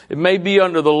law. It may be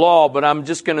under the law, but I'm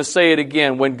just going to say it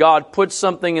again. When God puts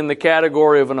something in the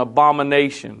category of an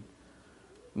abomination,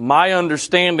 my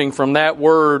understanding from that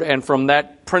word and from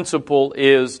that principle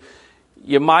is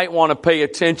you might want to pay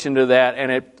attention to that,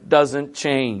 and it doesn't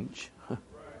change.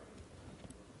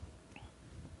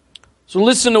 So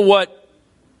listen to what,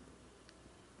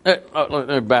 let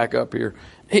me back up here.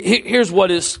 Here's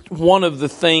what is one of the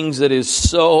things that is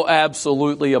so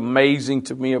absolutely amazing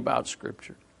to me about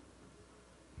Scripture.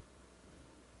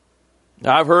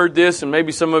 Now, I've heard this, and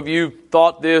maybe some of you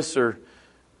thought this, or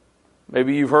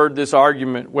maybe you've heard this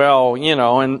argument. Well,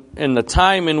 in the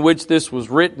time in which this was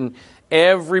written,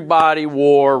 everybody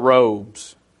wore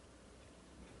robes.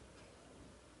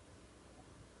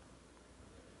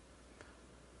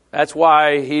 That's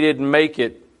why He didn't make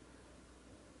it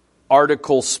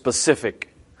article specific.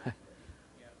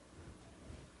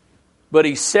 But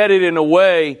He said it in a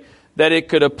way that it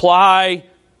could apply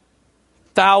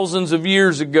thousands of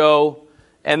years ago,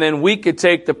 and then we could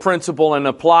take the principle and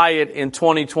apply it in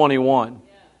 2021.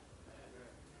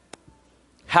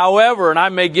 However, and I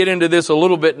may get into this a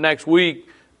little bit next week,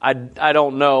 I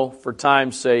don't know for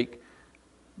time's sake,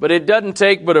 but it doesn't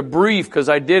take but a brief, because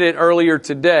I did it earlier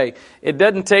today, it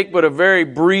doesn't take but a very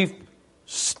brief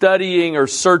studying or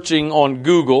searching on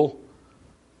Google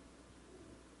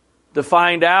to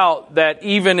find out that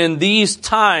even in these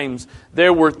times,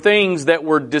 there were things that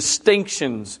were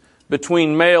distinctions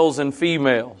between males and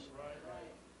females.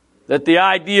 That the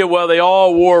idea, well, they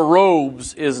all wore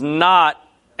robes is not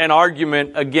an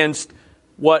argument against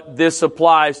what this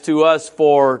applies to us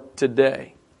for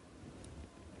today.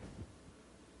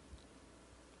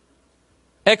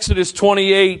 Exodus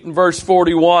 28 and verse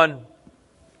 41.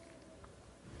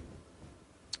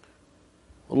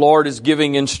 The Lord is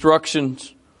giving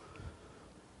instructions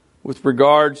with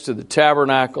regards to the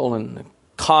tabernacle and the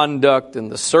conduct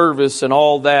and the service and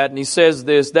all that. And He says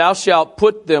this, thou shalt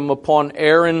put them upon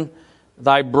Aaron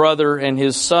thy brother and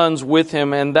his sons with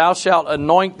him, and thou shalt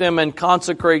anoint them and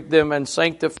consecrate them and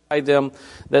sanctify them,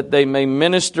 that they may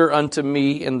minister unto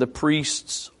me in the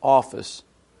priest's office.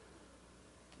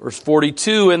 Verse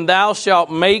 42, and thou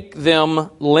shalt make them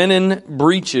linen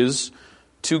breeches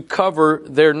to cover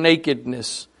their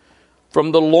nakedness.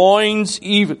 From the loins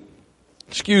even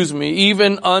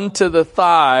unto the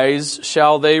thighs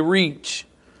shall they reach.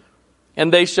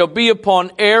 And they shall be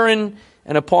upon Aaron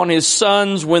and upon his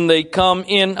sons when they come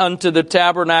in unto the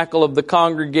tabernacle of the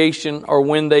congregation, or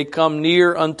when they come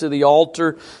near unto the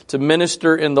altar to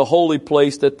minister in the holy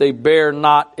place, that they bear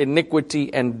not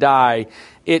iniquity and die.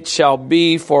 It shall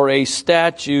be for a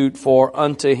statute for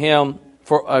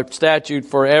a statute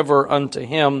forever unto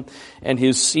him and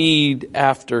his seed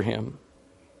after him.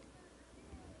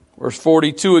 Verse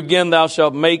 42, again, thou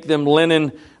shalt make them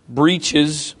linen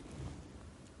breeches,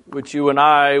 which you and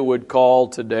I would call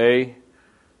today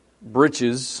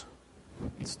breeches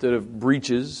instead of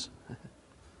breeches.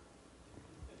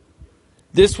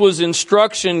 This was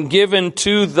instruction given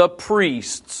to the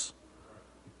priests.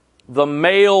 the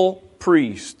male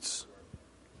priests.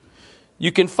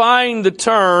 You can find the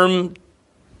term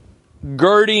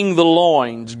girding the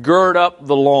loins, gird up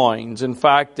the loins. In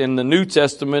fact, in the New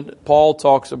Testament, Paul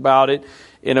talks about it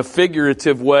in a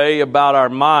figurative way about our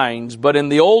minds. But in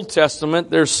the Old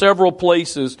Testament, there's several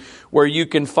places where you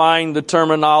can find the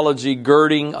terminology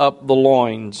girding up the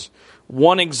loins.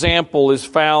 One example is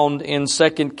found in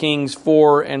 2 Kings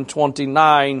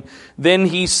 4:29. Then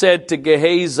he said to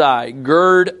Gehazi,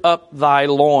 gird up thy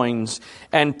loins,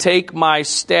 and take my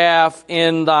staff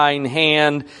in thine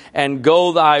hand, and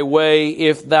go thy way.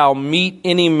 If thou meet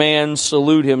any man,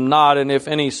 salute him not, and if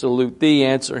any salute thee,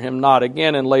 answer him not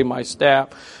again, and lay my staff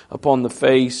upon the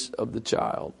face of the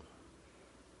child.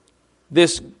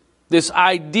 This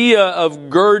idea of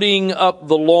girding up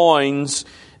the loins,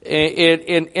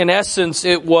 in essence,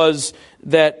 it was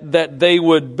that they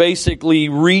would basically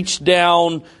reach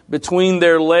down between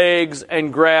their legs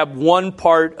and grab one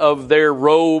part of their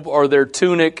robe or their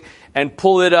tunic and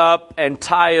pull it up and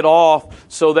tie it off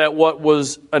so that what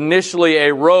was initially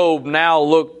a robe now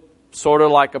looked sort of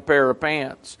like a pair of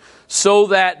pants, so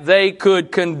that they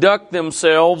could conduct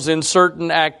themselves in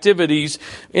certain activities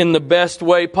in the best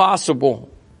way possible.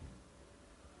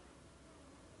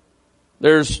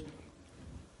 There's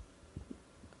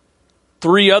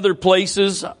 3 other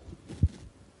places,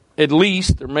 at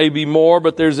least, there may be more,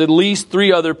 but there's at least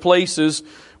 3 other places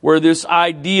where this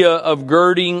idea of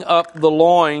girding up the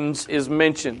loins is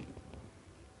mentioned.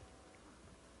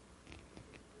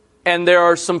 And there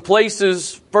are some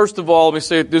places, first of all, let me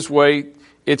say it this way,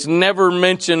 it's never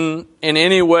mentioned in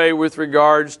any way with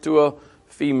regards to a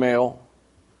female.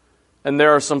 And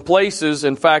there are some places,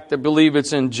 in fact, I believe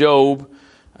it's in Job.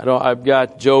 I've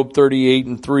got Job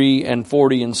 38:3 and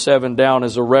 40:7 down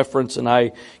as a reference, and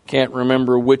I can't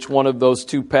remember which one of those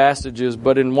 2 passages,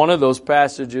 but in one of those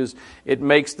passages, it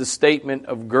makes the statement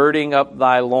of girding up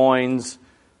thy loins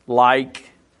like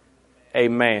a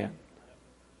man.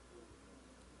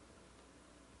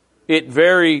 It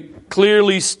very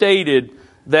clearly stated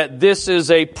that this is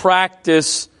a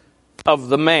practice of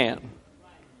the man.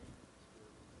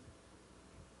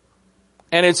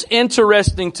 And it's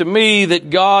interesting to me that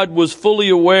God was fully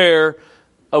aware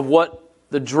of what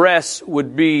the dress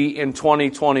would be in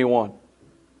 2021.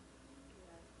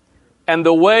 And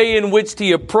the way in which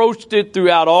He approached it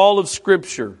throughout all of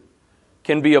Scripture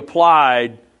can be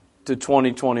applied to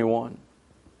 2021.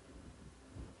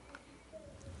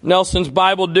 Nelson's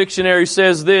Bible Dictionary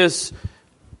says this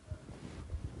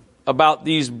about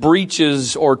these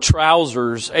breeches or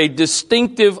trousers: a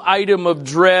distinctive item of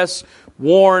dress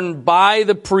worn by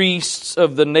the priests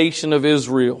of the nation of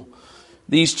Israel.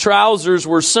 These trousers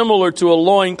were similar to a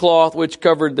loincloth which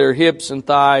covered their hips and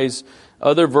thighs.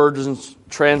 Other versions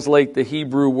translate the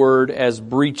Hebrew word as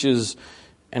breeches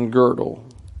and girdle.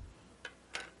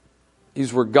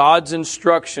 These were God's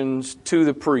instructions to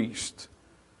the priest.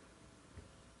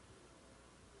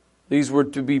 These were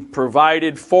to be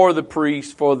provided for the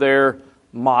priest for their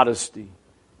modesty.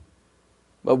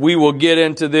 But we will get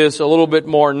into this a little bit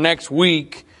more next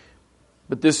week.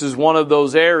 But this is one of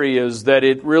those areas that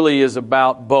it really is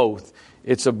about both.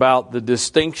 It's about the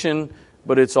distinction,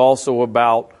 but it's also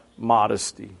about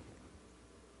modesty.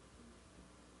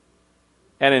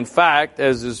 And in fact,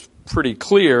 as is pretty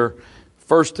clear,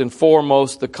 first and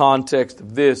foremost, the context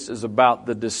of this is about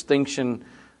the distinction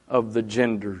of the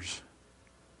genders.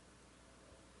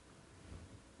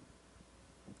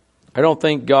 I don't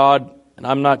think God, and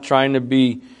I'm not trying to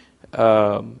be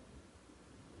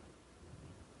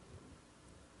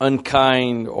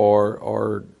unkind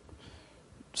or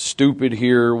stupid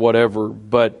here, whatever,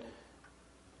 but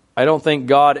I don't think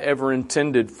God ever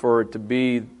intended for it to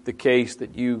be the case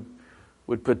that you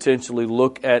would potentially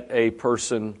look at a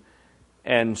person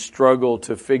and struggle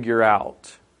to figure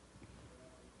out,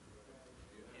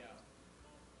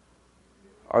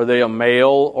 are they a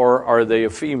male or are they a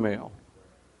female?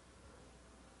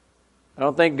 I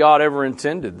don't think God ever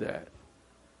intended that.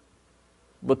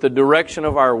 But the direction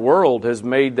of our world has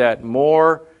made that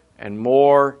more and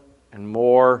more and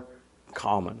more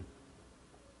common.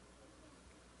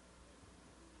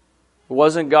 It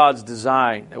wasn't God's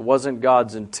design. It wasn't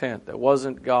God's intent. It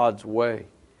wasn't God's way.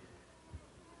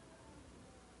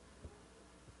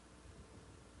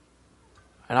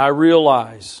 And I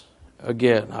realize,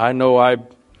 again, I know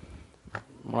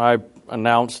when I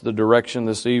announced the direction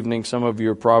this evening, some of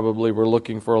you probably were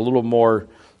looking for a little more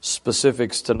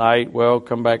specifics tonight. Well,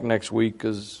 come back next week,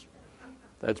 because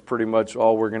that's pretty much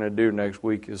all we're going to do next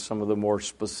week is some of the more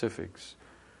specifics.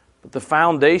 But the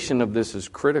foundation of this is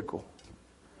critical.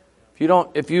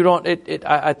 If you don't,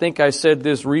 I think I said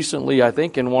this recently, I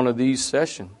think in one of these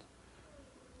sessions.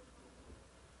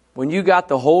 When you got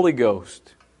the Holy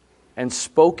Ghost and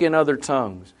spoke in other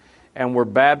tongues and were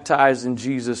baptized in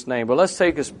Jesus' name. But let's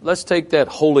take that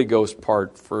Holy Ghost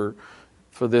part for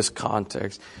this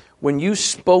context. When you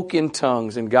spoke in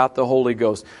tongues and got the Holy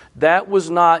Ghost, that was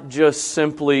not just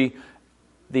simply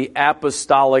the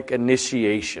apostolic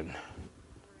initiation.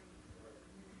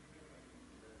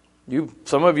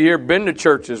 Some of you here have been to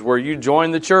churches where you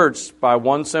joined the church by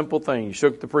one simple thing. You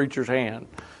shook the preacher's hand,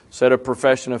 said a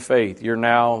profession of faith. You're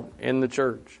now in the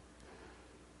church.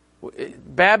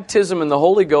 Baptism in the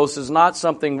Holy Ghost is not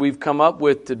something we've come up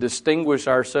with to distinguish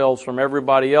ourselves from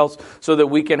everybody else so that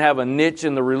we can have a niche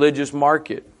in the religious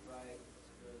market.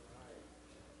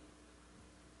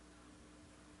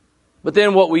 But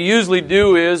then what we usually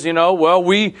do is,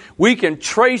 we can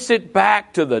trace it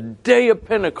back to the day of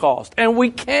Pentecost. And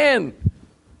we can.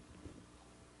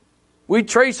 We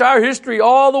trace our history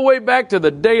all the way back to the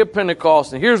day of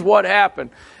Pentecost. And here's what happened.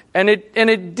 And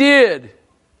it did.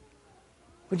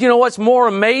 But you know what's more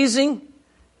amazing?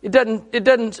 It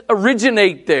doesn't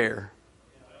originate there.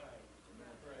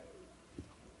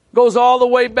 Goes all the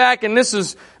way back, and this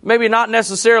is maybe not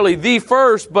necessarily the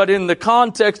first, but in the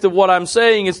context of what I'm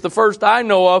saying, it's the first I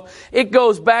know of. It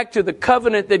goes back to the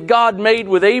covenant that God made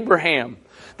with Abraham.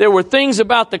 There were things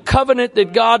about the covenant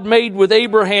that God made with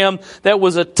Abraham that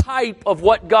was a type of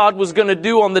what God was going to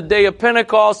do on the day of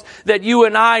Pentecost that you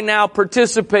and I now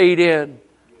participate in.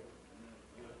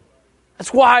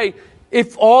 That's why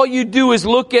if all you do is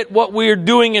look at what we're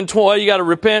doing in you got to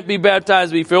repent, be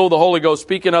baptized, be filled with the Holy Ghost,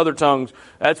 speak in other tongues.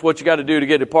 That's what you got to do to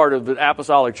get a part of the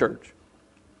Apostolic Church.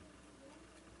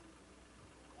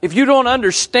 If you don't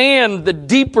understand the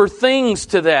deeper things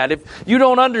to that, if you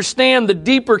don't understand the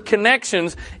deeper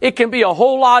connections, it can be a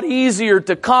whole lot easier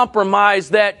to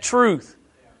compromise that truth.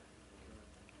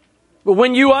 But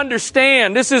when you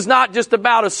understand, this is not just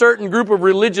about a certain group of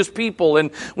religious people.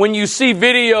 And when you see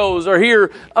videos or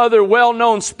hear other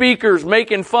well-known speakers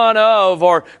making fun of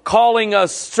or calling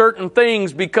us certain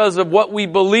things because of what we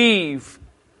believe.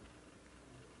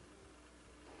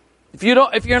 If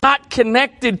you're not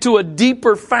connected to a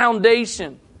deeper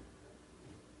foundation.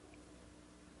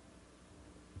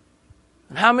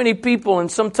 And how many people,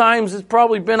 and sometimes it's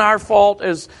probably been our fault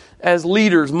as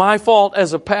leaders, my fault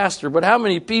as a pastor, but how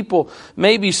many people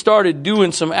maybe started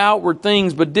doing some outward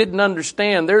things but didn't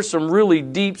understand there's some really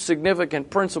deep, significant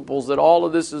principles that all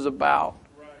of this is about.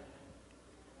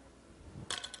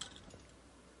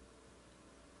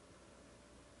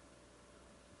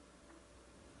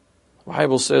 The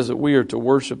Bible says that we are to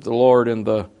worship the Lord in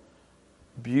the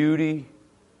beauty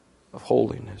of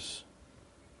holiness.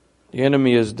 The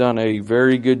enemy has done a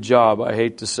very good job, I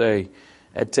hate to say,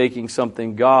 at taking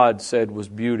something God said was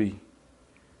beauty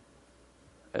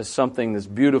as something that's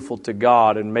beautiful to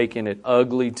God and making it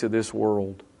ugly to this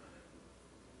world.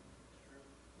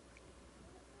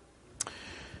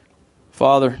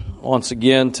 Father, once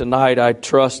again tonight I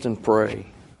trust and pray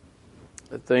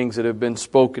that things that have been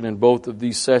spoken in both of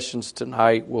these sessions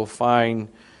tonight will find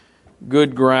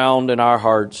good ground in our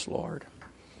hearts, Lord.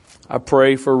 I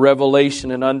pray for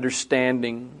revelation and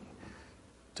understanding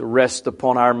to rest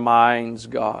upon our minds,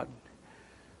 God.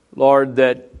 Lord,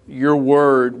 that your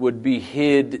word would be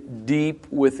hid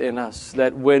deep within us,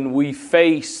 that when we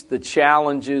face the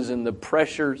challenges and the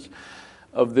pressures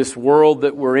of this world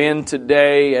that we're in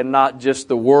today, and not just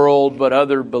the world, but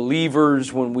other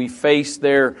believers, when we face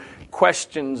their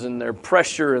questions and their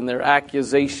pressure and their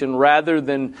accusation, rather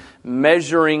than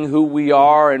measuring who we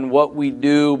are and what we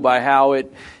do by how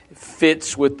it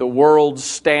fits with the world's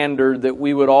standard, that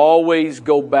we would always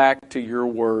go back to your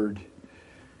word.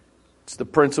 It's the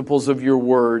principles of your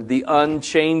word, the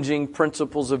unchanging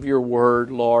principles of your word,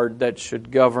 Lord, that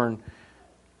should govern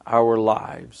our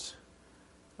lives.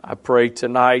 I pray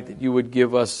tonight that you would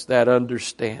give us that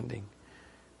understanding.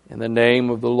 In the name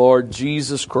of the Lord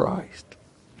Jesus Christ.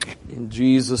 In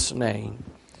Jesus' name,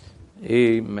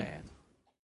 amen.